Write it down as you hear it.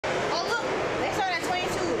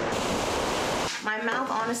My mouth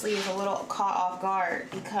honestly is a little caught off guard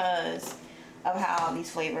because of how these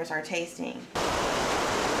flavors are tasting.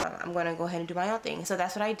 I'm gonna go ahead and do my own thing. So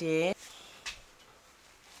that's what I did.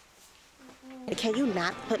 Can you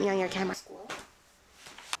not put me on your camera?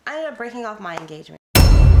 I ended up breaking off my engagement.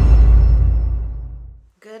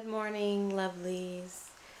 Good morning, lovelies.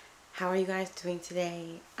 How are you guys doing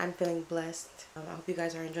today? I'm feeling blessed. I hope you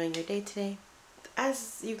guys are enjoying your day today.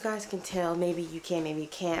 As you guys can tell, maybe you can, maybe you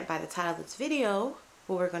can't, by the title of this video,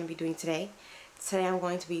 what we're going to be doing today. Today I'm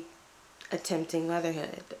going to be attempting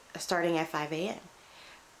motherhood, starting at 5 a.m.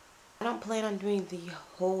 I don't plan on doing the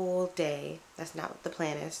whole day. That's not what the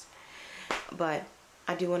plan is. But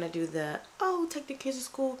I do want to do the, take the kids to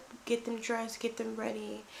school, get them dressed, get them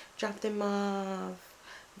ready, drop them off.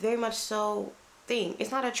 Very much so thing.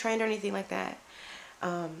 It's not a trend or anything like that.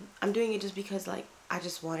 I'm doing it just because, like, I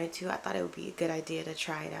just wanted to. I thought it would be a good idea to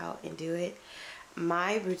try it out and do it.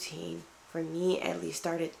 My routine, for me at least,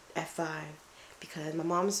 started at 5 because my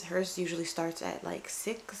mom's, hers usually starts at like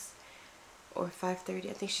 6 or 5:30.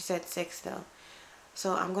 I think she said 6 though.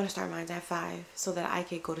 So I'm going to start mine at 5 so that I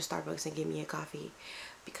could go to Starbucks and get me a coffee,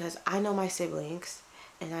 because I know my siblings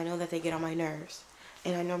and I know that they get on my nerves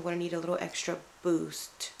and I know I'm going to need a little extra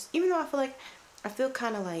boost. Even though I feel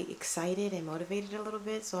kind of like excited and motivated a little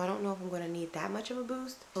bit, so I don't know if I'm going to need that much of a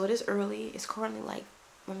boost. So it is early. It's currently like,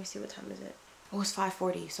 let me see, what time is it? Oh, it's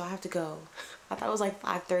 5:40, so I have to go. I thought it was like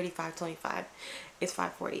 5:30, 5:25. It's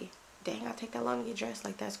 5:40. Dang, I'll take that long to get dressed.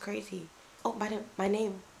 Like, that's crazy. Oh, by the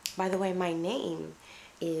way, my name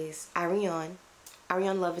is Ire'Aon.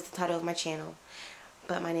 Ire'Aon Love is the title of my channel,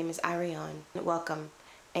 but my name is Ire'Aon. Welcome,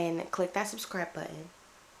 and click that subscribe button.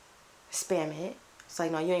 Spam it. It's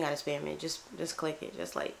like, no, you ain't gotta spam it. Just click it.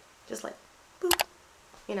 Just like boop.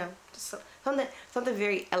 You know, just something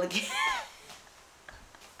very elegant.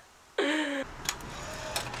 Okay.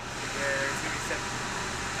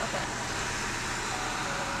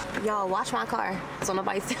 Y'all, watch my car so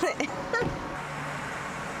nobody steal it.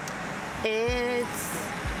 It's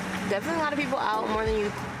definitely a lot of people out, more than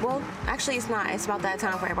you. Well, actually, it's not. It's about that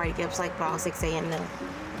time for everybody to get up. It's like about 6 a.m. to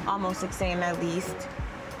almost 6 a.m. at least.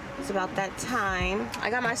 It's about that time.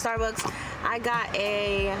 I got my Starbucks. I got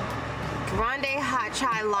a grande hot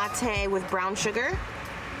chai latte with brown sugar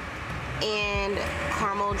and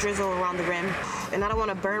caramel drizzle around the rim. And I don't want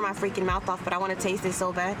to burn my freaking mouth off, but I want to taste it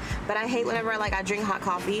so bad. But I hate whenever I drink hot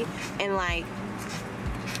coffee and like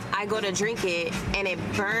I go to drink it and it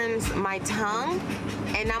burns my tongue,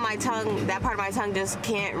 and now my tongue, that part of my tongue just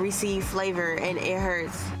can't receive flavor and it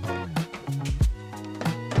hurts.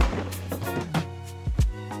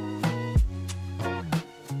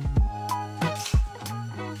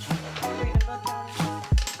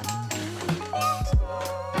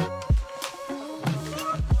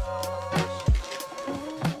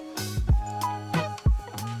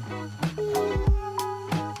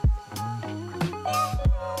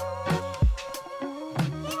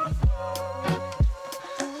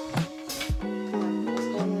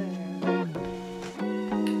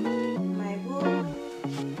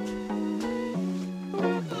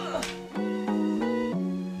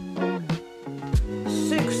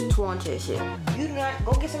 You do not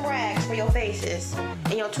go get some rags for your faces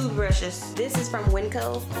and your toothbrushes. This is from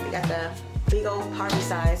Winco. We got the big old party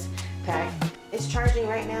size pack. It's charging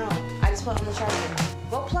right now. I just put it on the charger.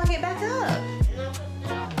 Go plug it back up.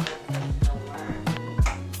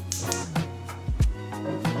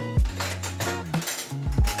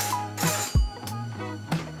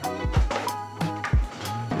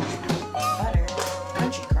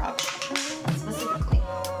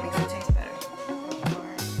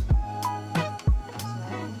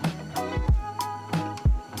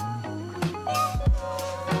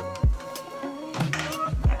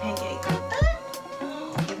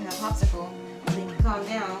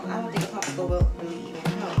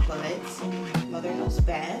 Mother knows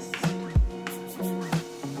best.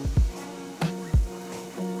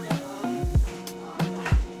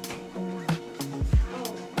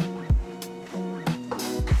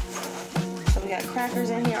 So we got crackers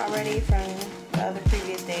in here already from the other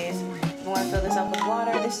previous days. You want to fill this up with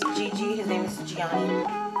water. This is Gigi. His name is Gianni. You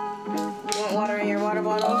want water in your water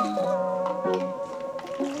bottle? I'm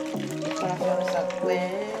gonna fill this up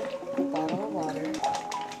with a bottle of water.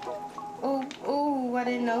 Oh, I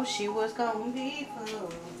didn't know she was gonna be full.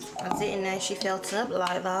 I didn't know she filled up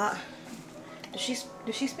like that. Does she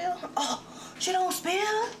spill? Oh, she don't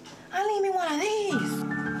spill. I need me one of these.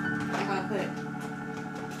 I'm gonna put it.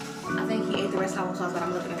 I think he ate the rest of the sauce, but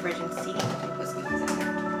I'm looking in the fridge and see if I can put some in there.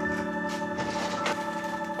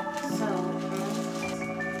 So,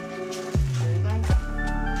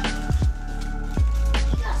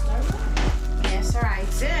 yeah.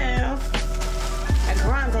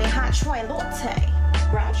 Troy latte.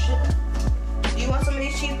 Brown sugar. Do you want some of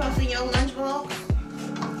these cheese puffs in your lunch box?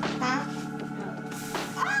 Huh?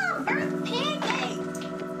 Oh, birth pancake!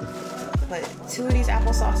 Put 2 of these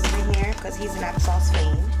applesauces in here because he's an applesauce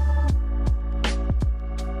fiend.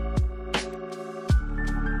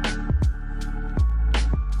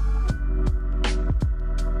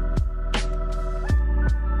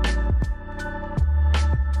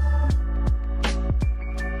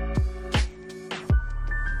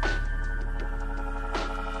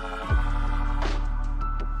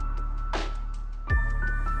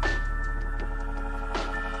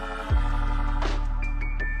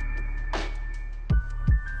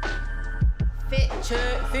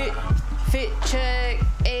 Fit check,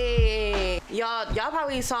 ayy. Y'all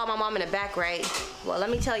probably saw my mom in the back, right? Well, let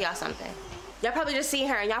me tell y'all something. Y'all probably just seen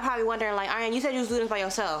her and y'all probably wondering like, Ire'Aon, you said you was doing this by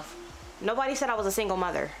yourself. Nobody said I was a single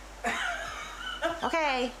mother.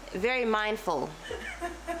 Okay, very mindful.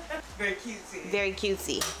 Very cutesy. Very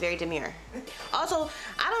cutesy, very demure. Also,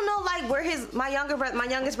 I don't know like where my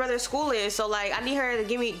youngest brother's school is, so like I need her to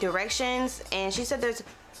give me directions, and she said there's,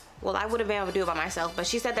 well, I would have been able to do it by myself, but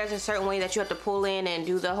she said there's a certain way that you have to pull in and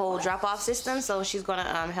do the whole drop-off system, so she's gonna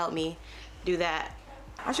help me do that.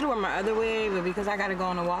 I should have worn my other wig, but because I gotta go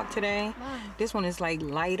on a walk today, this one is like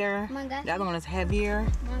lighter. The other one is heavier.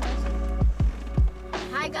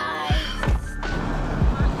 Hi guys.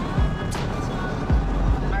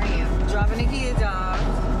 How are you? Dropping the kids off.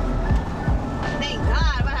 Thank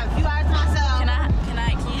God, I'm gonna have a few hours to myself.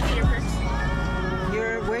 Can you see your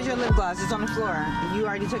purse? Where's your lip gloss? It's on the floor. You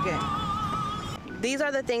already took it. These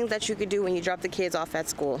are the things that you could do when you drop the kids off at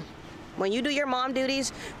school. When you do your mom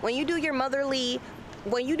duties, when you do your motherly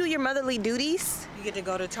duties, You get to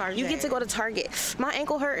go to Target. you get to go to Target. My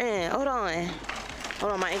ankle hurting. Hold on,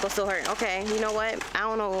 my ankle's still hurting. Okay, you know what? I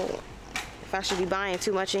don't know if I should be buying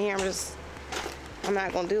too much in here. I'm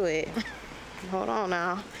not gonna do it. Hold on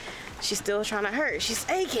now. She's still trying to hurt. She's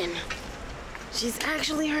aching. She's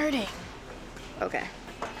actually hurting. Okay,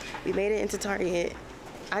 we made it into Target.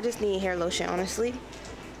 I just need hair lotion, honestly.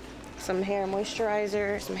 Some hair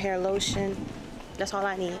moisturizer, some hair lotion. That's all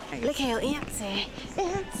I need. Look how empty.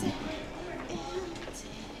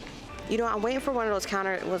 You know, I'm waiting for one of those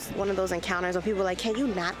encounters where people are like, can you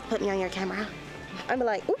not put me on your camera? I'd be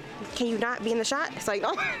like, ooh, can you not be in the shot? It's like,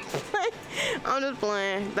 no, I'm just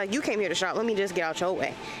playing. Like, you came here to shop. Let me just get out your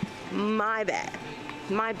way. My bad.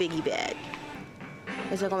 My biggie bad.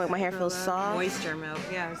 Is it gonna make my hair feel soft? Moisture milk,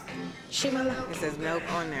 yes. It says milk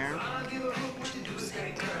on there. Oh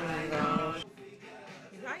my gosh.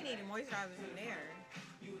 You probably need a moisturizer from there.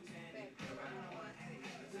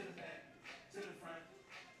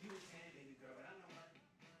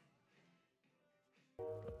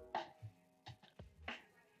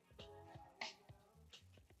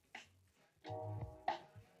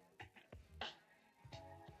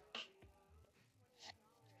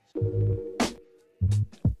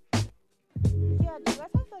 Yeah, do you guys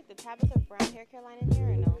have like the Tabitha Brown hair care line in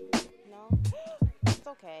here or no? No? It's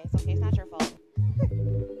okay. It's okay. It's not your fault.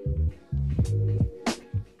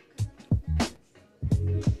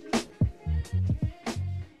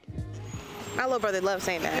 My little brother loves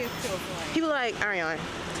saying that. People are like, Ire'Aon,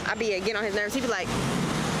 I be getting on his nerves. He be like,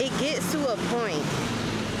 it gets to a point.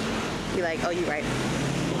 Be like, oh, you right.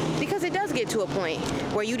 Because it does get to a point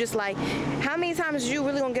where you just like, how many times is you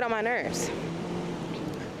really gonna get on my nerves?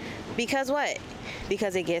 Because what?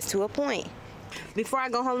 Because it gets to a point. Before I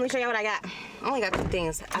go home, let me show you what I got. I only got 2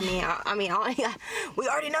 things. We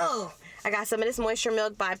already know. I got some of this Moisture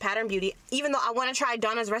Milk by Pattern Beauty. Even though I want to try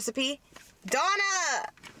Donna's recipe.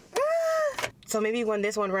 Donna! So maybe when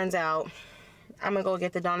this one runs out, I'm going to go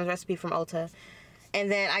get the Donna's recipe from Ulta. And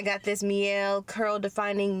then I got this Miele Curl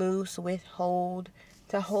Defining Mousse with hold.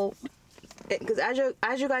 Because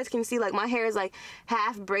as you guys can see, like my hair is like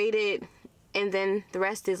half braided. And then the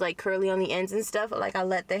rest is like curly on the ends and stuff. Like I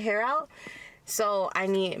let the hair out. So I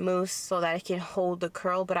need mousse so that it can hold the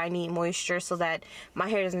curl. But I need moisture so that my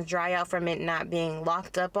hair doesn't dry out from it not being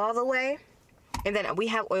locked up all the way. And then we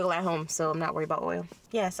have oil at home, so I'm not worried about oil.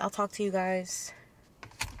 Yes, I'll talk to you guys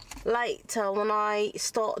later when I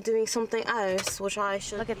start doing something else, which I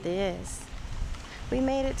should. Look at this. We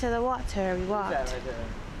made it to the water. We walked. What's that right there?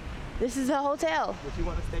 This is a hotel. Would you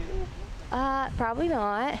want to stay there? Probably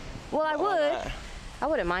not. Well, I would. I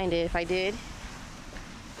wouldn't mind it if I did.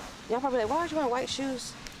 Y'all probably like, why aren't you wearing white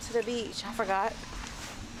shoes to the beach? I forgot.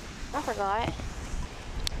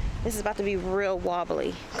 This is about to be real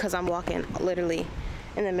wobbly because I'm walking literally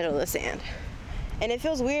in the middle of the sand. And it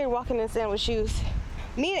feels weird walking in the sand with shoes.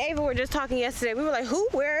 Me and Ava were just talking yesterday. We were like, who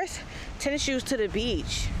wears tennis shoes to the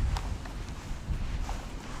beach?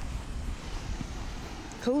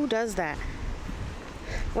 Who does that?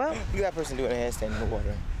 Well, You got a person doing a handstand in the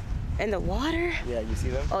water. in the water? Yeah, you see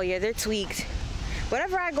them? Oh yeah, they're tweaked.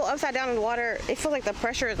 Whenever I go upside down in the water, it feels like the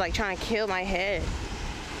pressure is like trying to kill my head.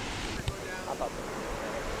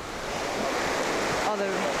 Oh,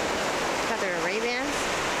 got their Ray-Bans.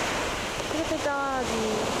 Look at the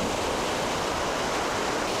doggy.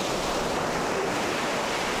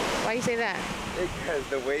 Why you say that? Because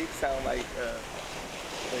the waves sound like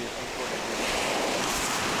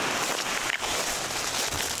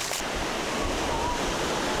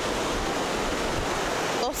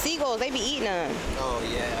Those seagulls, they be eating them. Oh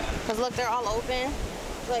yeah. Cause look, they're all open,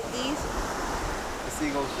 like these. The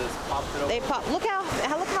seagulls just popped it open. They pop. Look how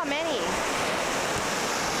many.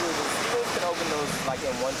 Dude, the seagulls can open those like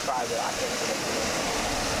in one try, but I can't open them.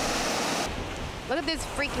 Look at this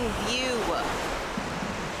freaking view.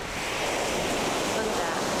 Look at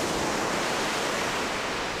that.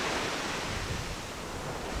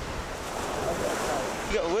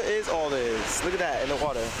 Yo, what is all this? Look at that in the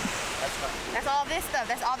water. That's all this stuff.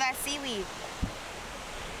 That's all that seaweed.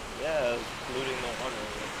 Yeah, it's polluting the water.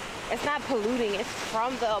 It's not polluting. It's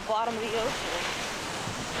from the bottom of the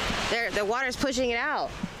ocean. The water's pushing it out.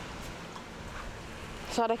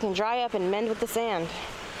 So they can dry up and mend with the sand.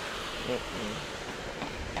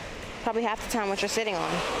 Probably half the time what you're sitting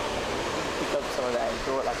on. Pick up some of that and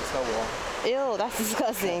throw it like a snowball. Ew, that's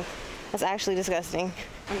disgusting. That's actually disgusting.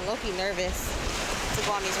 I'm low-key nervous to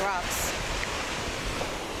go on these rocks.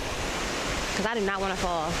 Because I do not want to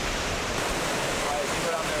fall.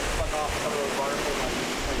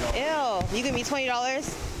 Ew, you give me $20?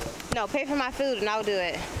 No, pay for my food and I'll do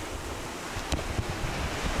it.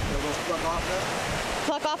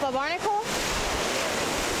 Pluck off a barnacle?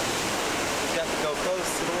 You have to go close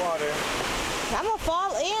to the water. I'm gonna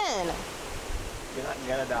fall in. You're not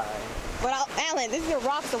gonna die. But Alan, this is your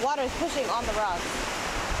rocks. The water is pushing on the rocks.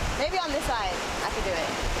 Maybe on this side, I could do it.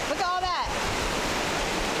 Look at all that.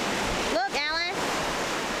 Look, Alan.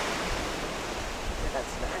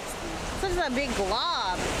 That's nasty. This is a big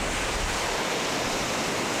glob.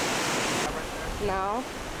 No.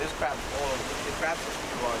 This crab's all the crabs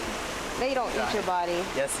eat your body. They don't eat your body.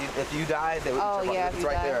 Yes, if you die, they would eat your body. Yeah, It's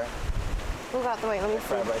right there. Move out the way. Let me see.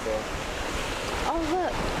 Crab right there. Oh,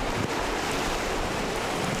 look.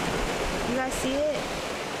 You guys see it?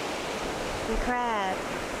 The crab.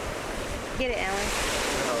 Get it, Alan.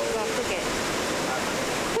 No. We're gonna cook it.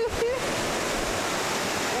 Want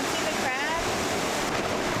to see the crab?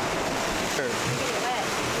 Sure. Get it wet.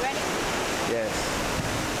 You ready? Yes.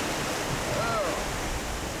 Oh.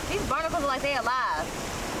 These barnacles are like they alive.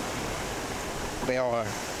 They are.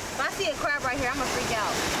 If I see a crab right here, I'm gonna freak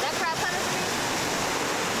out. Is that crab coming for me?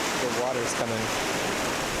 The water's coming.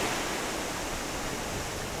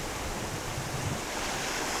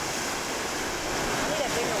 I need a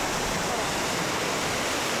bigger one.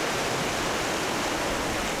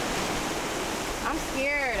 I'm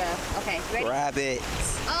scared. Okay, ready?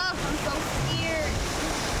 Rabbits. Oh, I'm so scared.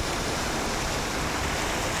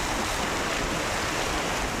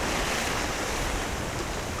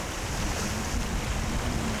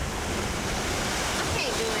 I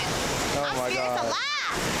can't do it. Oh I'm my scared God. it's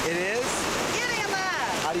alive. It is? Yeah, they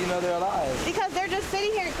alive. How do you know they're alive? Because they're just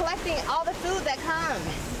sitting here collecting all the food that comes.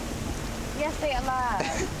 Yes, they alive.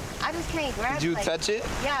 I just can't grab it. Did you like, touch it?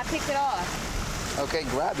 Yeah, I picked it off. Okay,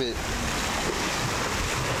 grab it.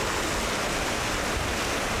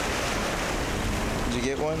 Did you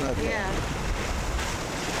get one? Okay. Yeah.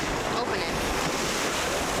 Open it.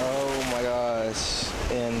 Oh my gosh.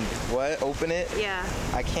 And what? Open it? Yeah.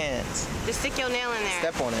 I can't. Just stick your nail in there.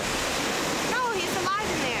 Step on it. No, he's alive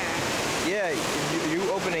in there. Yeah, you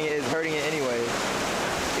opening it is hurting it anyway.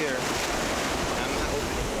 Here. I'm not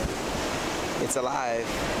opening it. It's alive.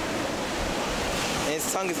 And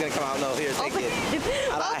its tongue is gonna come out. No, here, take Open it. I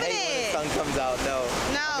Open hate when it. its tongue comes out. No.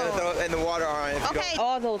 No. I'm gonna throw it in the water on it. Okay.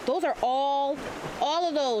 All those are all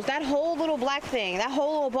of those. That whole little black thing, that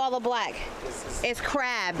whole little ball of black, is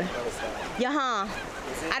crab. Yeah,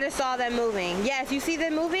 I just saw them moving. Yes, you see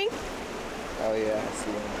them moving? Oh yeah, I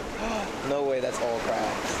see them. No way, that's all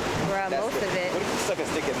crabs. Bruh, most of it. What if you stuck a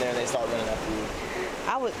stick in there and they start running after you?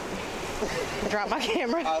 I would drop my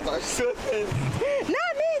camera. I was like, slipping. Not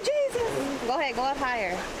me, Jesus. Go ahead, go up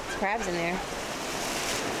higher. There's crabs in there.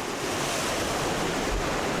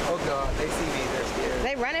 Oh God, they see me, they're scared.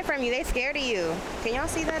 They running from you. They scared of you. Can y'all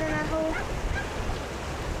see that in that hole?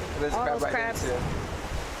 There's a all crab those right crabs. there too.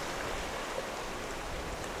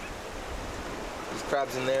 There's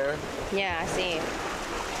crabs in there. Yeah, I see.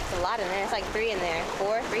 It's a lot in there. It's like 3 in there.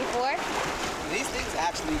 4, 3, 4. These things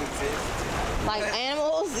actually exist. Like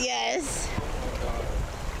animals? Yes.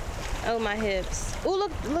 Oh, my hips. Oh,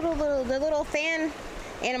 look, the little fan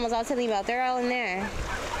animals I was telling you about. They're all in there.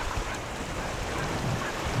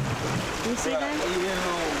 You see them? Ew.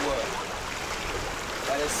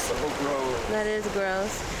 That is so gross. That is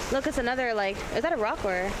gross. Look, it's another, like, is that a rock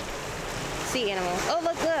or sea animal? Oh,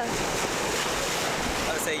 look. I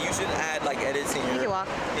would say you should add like edits in your thing,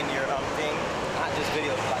 not just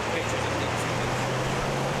videos, like pictures and things.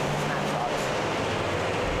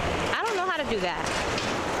 I don't know how to do that.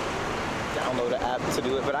 Download the app to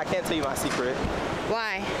do it, but I can't tell you my secret.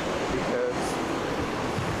 Why? Because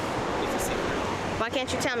it's a secret. Why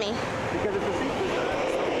can't you tell me? Because it's a secret.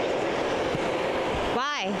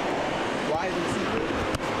 Why? Why is it a secret?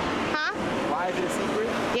 Huh? Why is it a secret?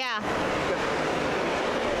 Yeah.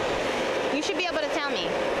 You should be able to tell me.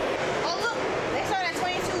 Oh, look. They start at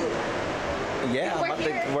 22. Yeah, I'm about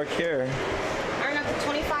to work here. Earn up to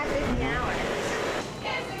 $25.50 an hour.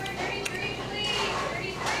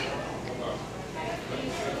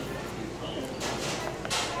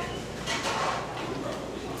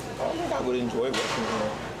 I don't think I would enjoy working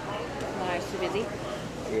here. Why? It's too busy?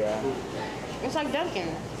 Yeah. It's like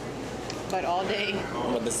Dunkin', but all day.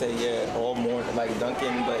 I'm about to say, yeah, all morning, like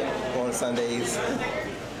Dunkin', but on Sundays,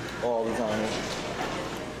 all the time.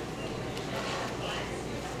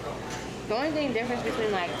 The only thing difference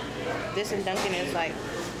between like this and Dunkin' is like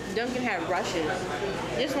Dunkin' had rushes.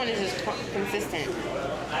 This one is just consistent.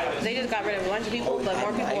 They just got rid of a bunch of people, but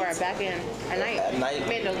more people are back in at night. At night?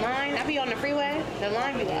 Man, the line, I be on the freeway, the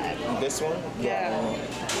line be live. This one? Yeah.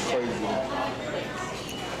 Crazy.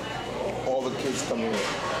 All the kids come in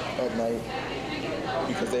at night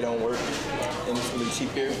because they don't work and it's really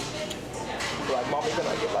cheap here. They're like, Mommy, can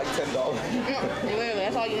I get like $10? Literally,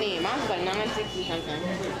 that's all you need. Mine's like $9.60 something.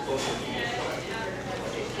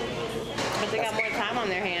 But they got more time on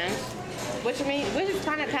their hands, which is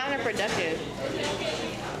kind of counterproductive.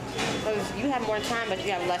 Because you have more time, but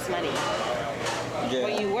you have less money. Yeah.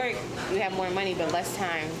 When you work, you have more money, but less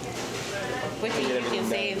time. Which means you can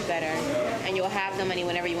save better, and you'll have the money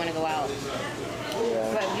whenever you want to go out.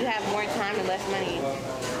 Yeah. But you have more time and less money.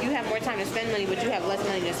 You have more time to spend money, but you have less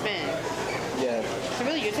money to spend. Yeah. So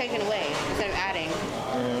really, you're taking away instead of adding.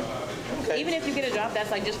 Okay. Even if you get a job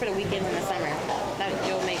that's like just for the weekends in the summer, that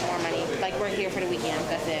you'll make more money. Like work here for the weekends,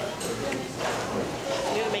 that's it.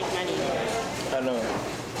 You'll make money. I know.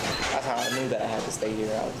 That's how I knew that I had to stay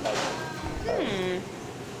here. I was like,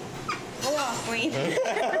 Go off, Queen.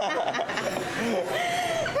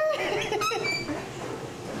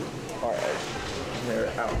 all right. They're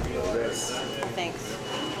out for this. Thanks.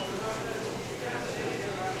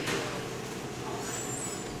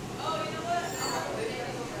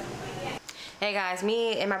 Hey guys,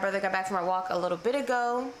 me and my brother got back from our walk a little bit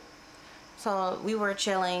ago. So we were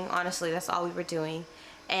chilling, honestly, that's all we were doing.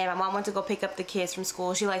 And my mom went to go pick up the kids from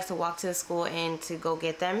school. She likes to walk to the school and to go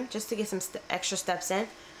get them, just to get some extra steps in.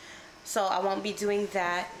 So I won't be doing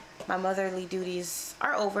that. My motherly duties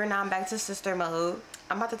are over. Now I'm back to sister mode.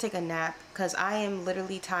 I'm about to take a nap because I am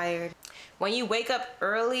literally tired. When you wake up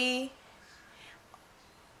early,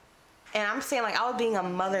 and I'm saying like I was being a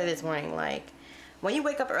mother this morning, like when you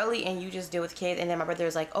wake up early and you just deal with kids, and then my brother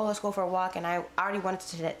was like, oh, let's go for a walk, and I already wanted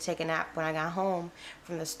to take a nap when I got home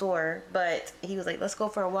from the store, but he was like, let's go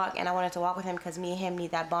for a walk, and I wanted to walk with him because me and him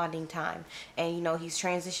need that bonding time. And you know, he's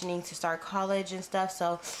transitioning to start college and stuff,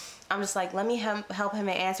 so I'm just like, let me help him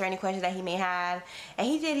and answer any questions that he may have. And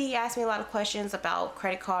he did. He asked me a lot of questions about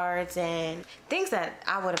credit cards and things that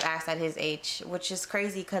I would have asked at his age, which is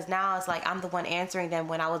crazy because now it's like I'm the one answering them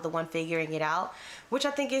when I was the one figuring it out, which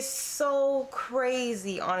I think is so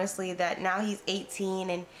crazy, honestly, that now he's 18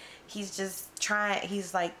 and he's just trying,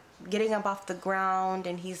 he's like getting up off the ground,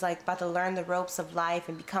 and he's like about to learn the ropes of life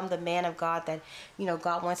and become the man of God that, you know,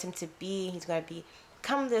 God wants him to be. He's going to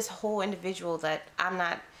become this whole individual that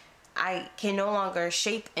I can no longer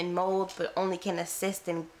shape and mold, but only can assist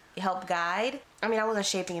and help guide. I mean, I wasn't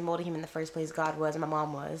shaping and molding him in the first place. God was, and my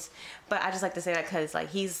mom was. But I just like to say that because, like,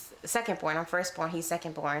 he's second born. I'm first born. He's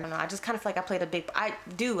second born. I don't know. I just kind of feel like I played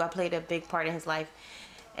a big part in his life.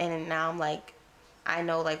 And now I'm like, I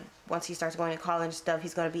know, like, once he starts going to college and stuff,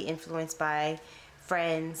 he's going to be influenced by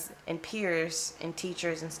friends and peers and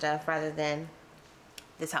teachers and stuff rather than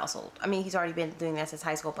this household. I mean, he's already been doing that since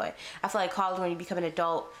high school, but I feel like college, when you become an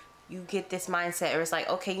adult, you get this mindset where it's like,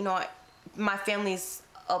 okay, you know what, my family's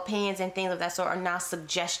opinions and things of that sort are now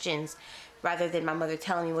suggestions rather than my mother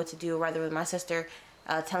telling me what to do, rather than my sister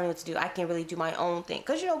telling me what to do. I can really do my own thing.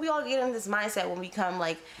 Because, you know, we all get in this mindset when we become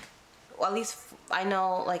like well, at least I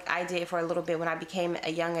know, like, I did for a little bit when I became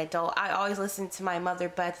a young adult. I always listened to my mother,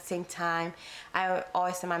 but at the same time, I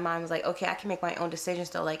always in my mind was like, okay, I can make my own decisions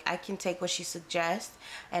though. Like, I can take what she suggests,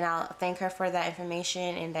 and I'll thank her for that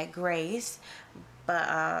information and that grace, but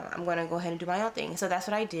I'm gonna go ahead and do my own thing. So that's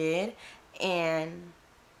what I did, and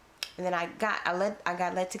then I got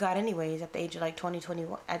led to God anyways at the age of like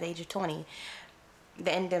 21, at the age of 20,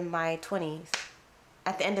 the end of my 20s,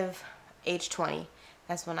 at the end of age 20.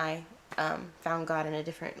 That's when I found God in a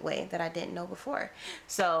different way that I didn't know before.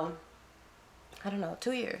 So I don't know,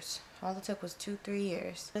 2 years. All it took was 2-3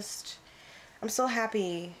 years. I'm so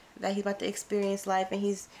happy that he's about to experience life and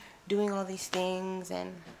he's doing all these things,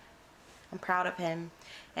 and I'm proud of him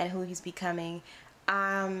and who he's becoming.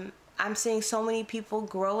 I'm seeing so many people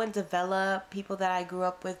grow and develop, people that I grew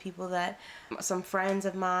up with, people that, some friends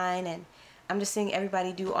of mine, and I'm just seeing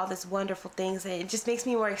everybody do all this wonderful things, and it just makes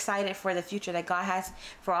me more excited for the future that God has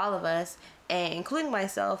for all of us, and including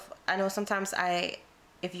myself. I know sometimes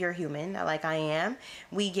if you're human, like I am,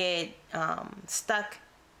 we get stuck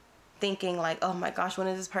thinking like, oh my gosh, when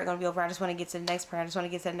is this part gonna be over? I just want to get to the next part. I just want to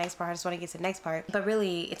get to the next part. I just want to get to the next part. But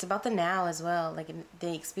really, it's about the now as well, like in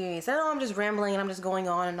the experience. I know I'm just rambling and I'm just going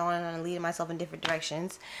on and leading myself in different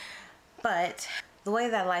directions, but the way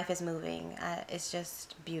that life is moving, it's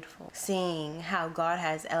just beautiful. Seeing how God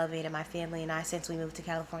has elevated my family and I since we moved to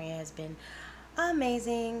California has been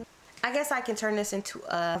amazing. I guess I can turn this into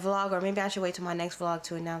a vlog, or maybe I should wait till my next vlog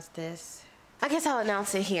to announce this. I guess I'll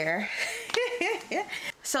announce it here.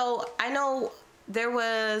 So I know there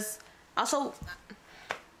was also,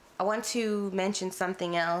 I want to mention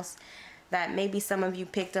something else that maybe some of you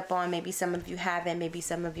picked up on, maybe some of you haven't, maybe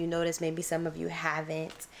some of you noticed, maybe some of you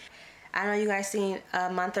haven't. I know you guys seen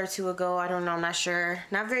a month or two ago, I don't know, I'm not sure,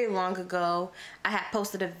 not very long ago, I had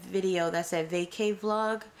posted a video that said vacay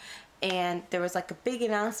vlog, and there was like a big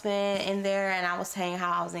announcement in there, and I was saying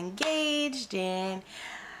how I was engaged and,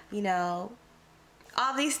 you know,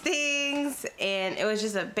 all these things, and it was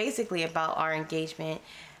just basically about our engagement.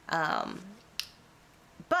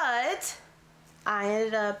 But I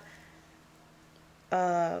ended up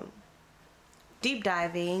deep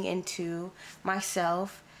diving into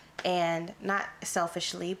myself, and not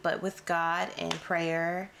selfishly, but with God and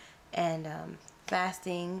prayer and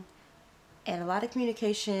fasting and a lot of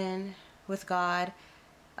communication with God,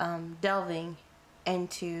 delving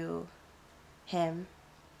into him,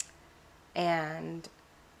 and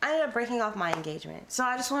I ended up breaking off my engagement. So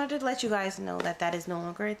I just wanted to let you guys know that that is no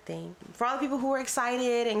longer a thing. For all the people who were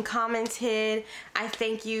excited and commented, I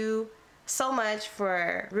thank you so much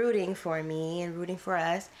for rooting for me and rooting for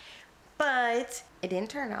us. But it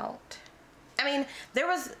didn't turn out. I mean, I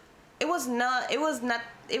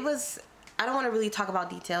don't want to really talk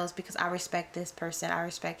about details because I respect this person. I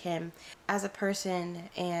respect him as a person,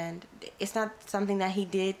 and it's not something that he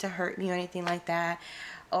did to hurt me or anything like that,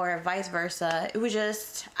 or vice versa. It was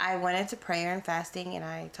just, I went into prayer and fasting, and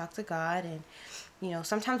I talked to God, and, you know,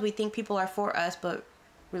 sometimes we think people are for us, but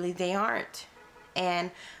really they aren't.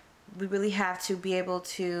 And we really have to be able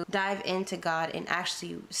to dive into God and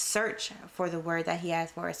actually search for the word that he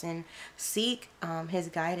has for us, and seek his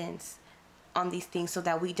guidance on these things, so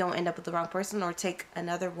that we don't end up with the wrong person, or take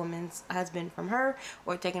another woman's husband from her,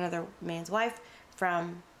 or take another man's wife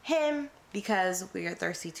from him because we are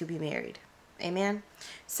thirsty to be married. Amen.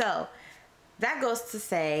 So that goes to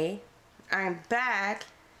say, I'm back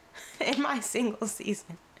in my single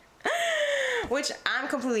season, which I'm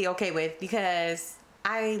completely okay with, because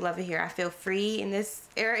I love it here. I feel free in this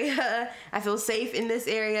area. I feel safe in this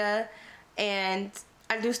area. And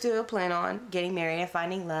I do still plan on getting married and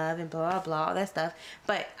finding love and blah, blah, blah, all that stuff.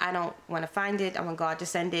 But I don't want to find it. I want God to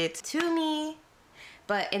send it to me.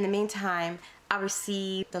 But in the meantime, I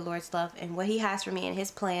receive the Lord's love and what he has for me and his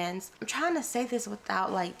plans. I'm trying to say this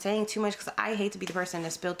without like saying too much, because I hate to be the person to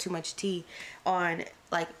spill too much tea on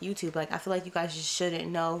like YouTube. Like, I feel like you guys just shouldn't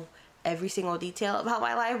know every single detail about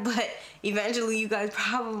my life, but eventually you guys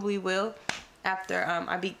probably will, after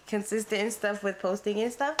I be consistent and stuff with posting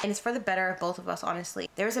and stuff. And it's for the better of both of us, honestly.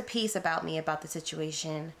 There's a peace about me, about the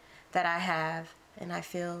situation that I have, and I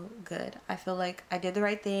feel good. I feel like I did the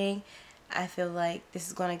right thing. I feel like this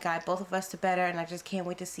is going to guide both of us to better, and I just can't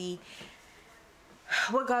wait to see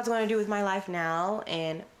what God's going to do with my life now,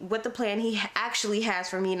 and what the plan he actually has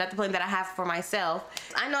for me, not the plan that I have for myself.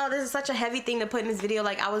 I know this is such a heavy thing to put in this video.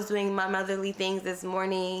 Like, I was doing my motherly things this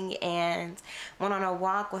morning and went on a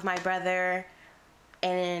walk with my brother,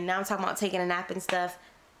 and now I'm talking about taking a nap and stuff,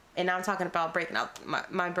 and now I'm talking about breaking up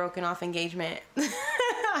my broken off engagement.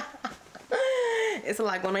 It's a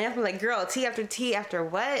lot going on. I'm like, girl, tea after tea after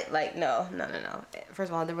what? Like, no.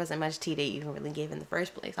 first of all, there wasn't much tea they even really gave in the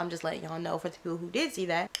first place. I'm just letting y'all know for the people who did see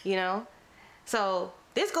that, you know. So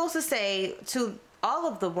this goes to say to all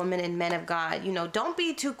of the women and men of God, you know, don't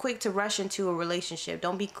be too quick to rush into a relationship.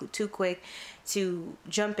 Don't be too quick to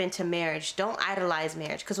jump into marriage. Don't idolize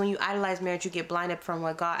marriage, because when you idolize marriage, you get blinded from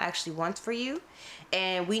what God actually wants for you.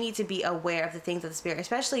 And we need to be aware of the things of the Spirit,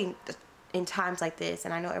 especially in times like this.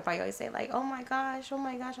 And I know everybody always say like, oh my gosh, oh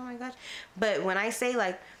my gosh, oh my gosh. But when I say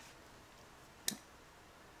like,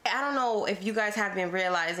 I don't know if you guys have been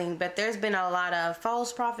realizing, but there's been a lot of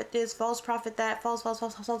false prophet this, false prophet that, false.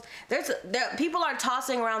 People are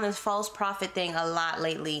tossing around this false prophet thing a lot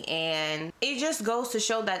lately, and it just goes to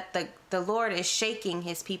show that the Lord is shaking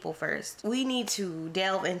his people first. We need to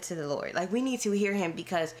delve into the Lord. Like, we need to hear him,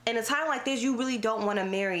 because in a time like this, you really don't want to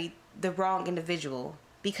marry the wrong individual,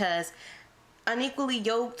 because unequally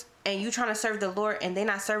yoked and you trying to serve the Lord and they're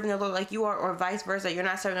not serving the Lord like you are, or vice versa, you're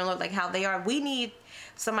not serving the Lord like how they are. We need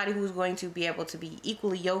somebody who's going to be able to be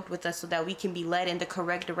equally yoked with us, so that we can be led in the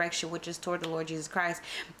correct direction, which is toward the Lord Jesus Christ,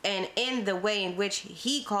 and in the way in which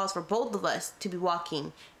he calls for both of us to be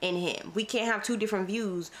walking in him. We can't have two different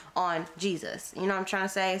views on Jesus, you know what I'm trying to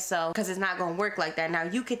say? So, because it's not going to work like that. Now,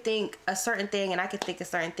 you could think a certain thing and I could think a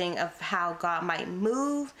certain thing of how God might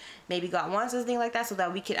move. Maybe God wants us to think like that, so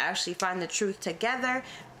that we could actually find the truth together.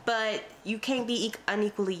 But you can't be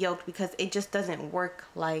unequally yoked, because it just doesn't work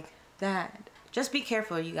like that. Just be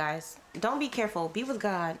careful, you guys. Don't be careful. Be with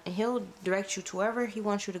God, and he'll direct you to wherever he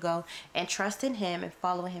wants you to go, and trust in him and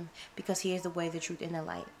follow him, because he is the way, the truth, and the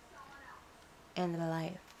light. And the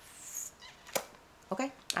life.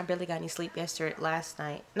 Okay? I barely got any sleep last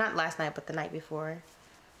night. Not last night, but the night before.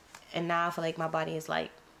 And now I feel like my body is like,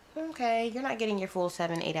 okay, you're not getting your full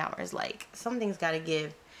 7-8 hours. Like, something's got to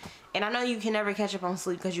give. And I know you can never catch up on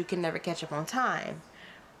sleep, because you can never catch up on time.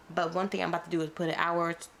 But one thing I'm about to do is put an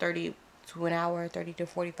hour, 30 to an hour, 30 to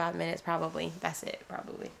 45 minutes probably. That's it,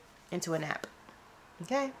 probably. Into a nap.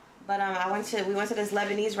 Okay? But we went to this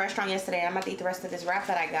Lebanese restaurant yesterday. I'm about to eat the rest of this wrap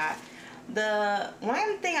that I got. The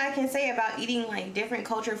one thing I can say about eating like different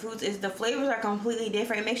culture foods is the flavors are completely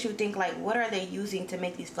different. It makes you think like, what are they using to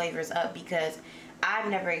make these flavors up? Because I've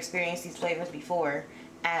never experienced these flavors before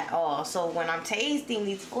at all. So when I'm tasting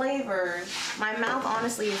these flavors, my mouth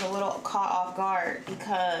honestly is a little caught off guard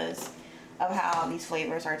because of how these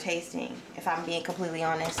flavors are tasting, if I'm being completely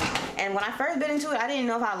honest. And when I first bit into it, I didn't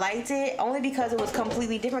know if I liked it, only because it was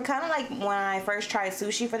completely different. Kind of like when I first tried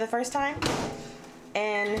sushi for the first time.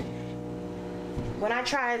 And when I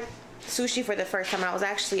tried sushi for the first time, I was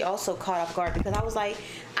actually also caught off guard, because I was like,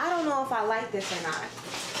 I don't know if I like this or not.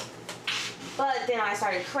 But then I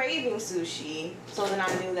started craving sushi, so then I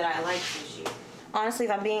knew that I liked sushi. Honestly,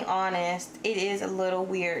 if I'm being honest, it is a little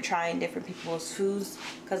weird trying different people's foods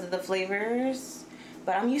because of the flavors.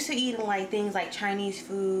 But I'm used to eating like things like Chinese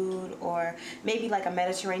food, or maybe like a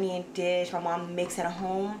Mediterranean dish my mom makes at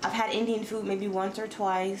home. I've had Indian food maybe once or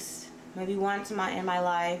twice, maybe once in my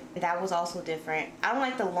life. That was also different. I don't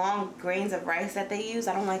like the long grains of rice that they use.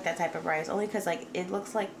 I don't like that type of rice, only because like it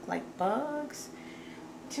looks like bugs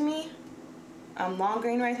to me. Long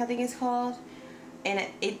grain rice, I think it's called, and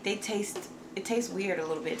it tastes weird a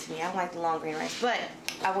little bit to me. I don't like the long grain rice, but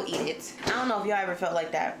I will eat it. I don't know if y'all ever felt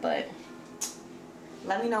like that, but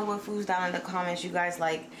let me know what foods down in the comments you guys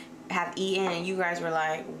like have eaten and you guys were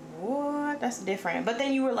like, what? That's different. But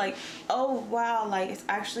then you were like, oh wow, like it's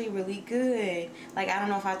actually really good. Like, I don't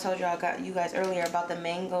know if I told you guys earlier about the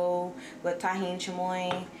mango with tahini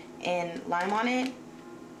chamoy and lime on it.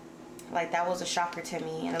 Like, that was a shocker to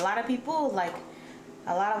me. And a lot of people, like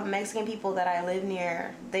a lot of Mexican people that I live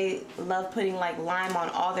near, they love putting like lime on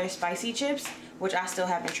all their spicy chips, which I still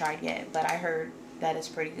haven't tried yet, but I heard that it's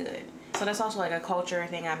pretty good. So that's also like a culture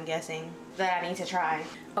thing, I'm guessing, that I need to try.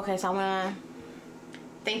 Okay, so I'm gonna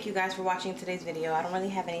thank you guys for watching today's video. I don't really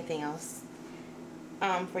have anything else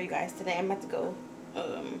for you guys today. I'm about to go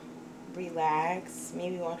relax,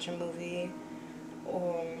 maybe watch a movie.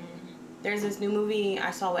 There's this new movie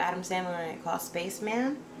I saw with Adam Sandler called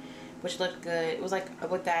Spaceman, which looked good. It was like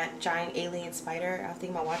with that giant alien spider. I was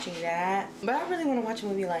thinking about watching that. But I really want to watch a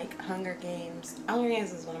movie like Hunger Games. Hunger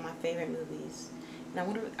Games is one of my favorite movies. And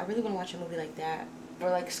I really want to watch a movie like that.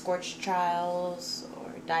 Or like Scorched Trials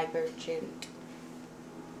or Divergent.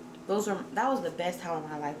 That was the best time of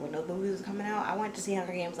my life when those movies was coming out. I went to see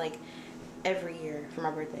Hunger Games like every year for my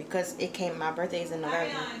birthday, because my birthday is in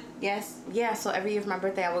November. Yes, yeah, so every year for my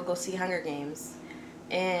birthday I would go see Hunger Games.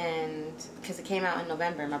 And because it came out in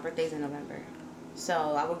November, my birthday's in November,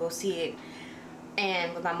 so I would go see it,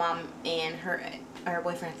 and with my mom and her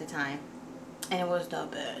boyfriend at the time, and it was the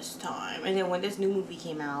best time. And then when this new movie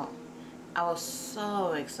came out, I was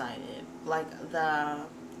so excited. Like the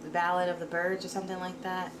Ballad of the Birds or something like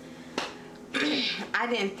that. I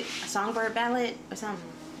didn't Songbird Ballad or something.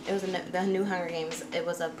 It was the new Hunger Games. It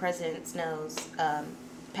was a President Snow's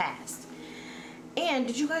past. And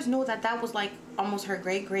did you guys know that that was like almost her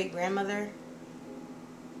great-great-grandmother?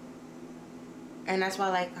 And that's why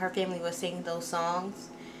like her family was singing those songs.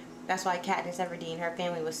 That's why Katniss Everdeen, her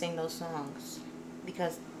family was singing those songs,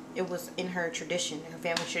 because it was in her tradition, her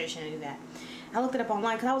family tradition to do that. I looked it up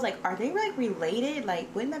online because I was like, are they like related?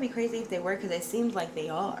 Like, wouldn't that be crazy if they were? Because it seems like they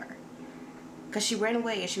are. Because she ran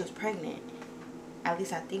away and she was pregnant. At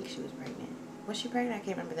least I think she was pregnant. Was she pregnant? I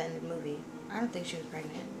can't remember that in the movie. I don't think she was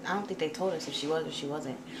pregnant. I don't think they told us if she was or she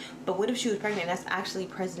wasn't. But what if she was pregnant? That's actually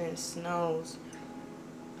President Snow's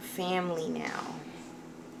family now.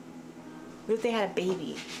 What if they had a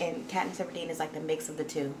baby and Katniss Everdeen is like the mix of the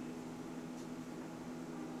two?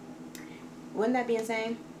 Wouldn't that be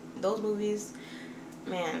insane? Those movies,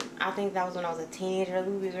 man, I think that was when I was a teenager. The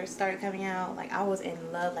movies started coming out. Like, I was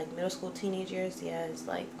in love, like middle school, teenage years. Yes,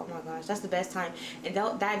 like, oh my gosh, that's the best time. And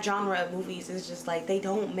that genre of movies is just like, they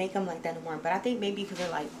don't make them like that anymore. But I think maybe because they're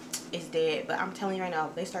like, it's dead. But I'm telling you right now,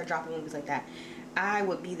 if they start dropping movies like that, I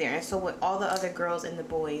would be there. And so would all the other girls and the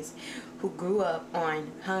boys who grew up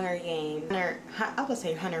on Hunger Games. I would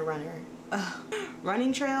say Hunter Runner.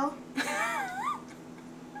 Running Trail.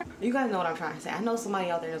 You guys know what I'm trying to say. I know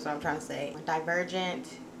somebody out there knows what I'm trying to say. Divergent,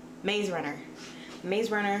 Maze Runner.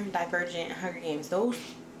 Maze Runner, Divergent, Hunger Games. Those,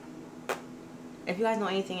 if you guys know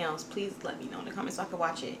anything else, please let me know in the comments so I can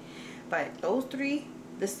watch it. But those three,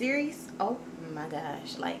 the series, oh my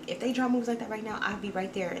gosh. Like, if they draw movies like that right now, I'd be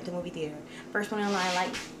right there at the movie theater. First one in line,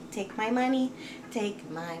 like, take my money, take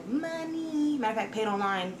my money. Matter of fact, paid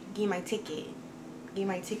online, give me my ticket. Give me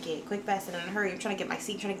my ticket. Quick, fast, and in a hurry. I'm trying to get my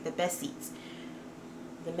seat, trying to get the best seats.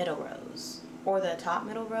 The middle rows. Or the top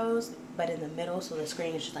middle rows, but in the middle, so the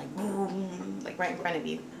screen is just like, boom, like right in front of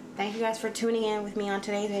you. Thank you guys for tuning in with me on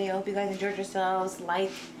today's video. Hope you guys enjoyed yourselves.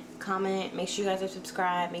 Like, comment, make sure you guys are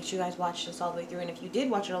subscribed, make sure you guys watch this all the way through, and if you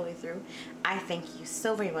did watch it all the way through, I thank you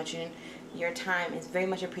so very much, and your time is very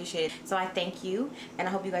much appreciated. So I thank you, and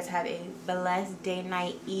I hope you guys have a blessed day,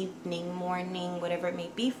 night, evening, morning, whatever it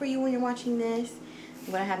may be for you when you're watching this.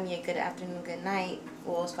 I'm gonna have me a good afternoon, good night.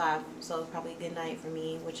 Well, it's 5, so it's probably a good night for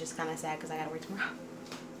me, which is kind of sad because I gotta work tomorrow.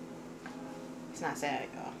 It's not sad,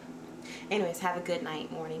 y'all. Anyways, have a good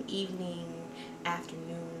night, morning, evening,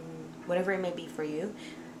 afternoon, whatever it may be for you.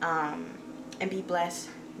 And be blessed,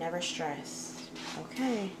 never stress.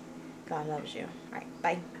 Okay, God loves you. All right,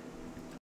 bye.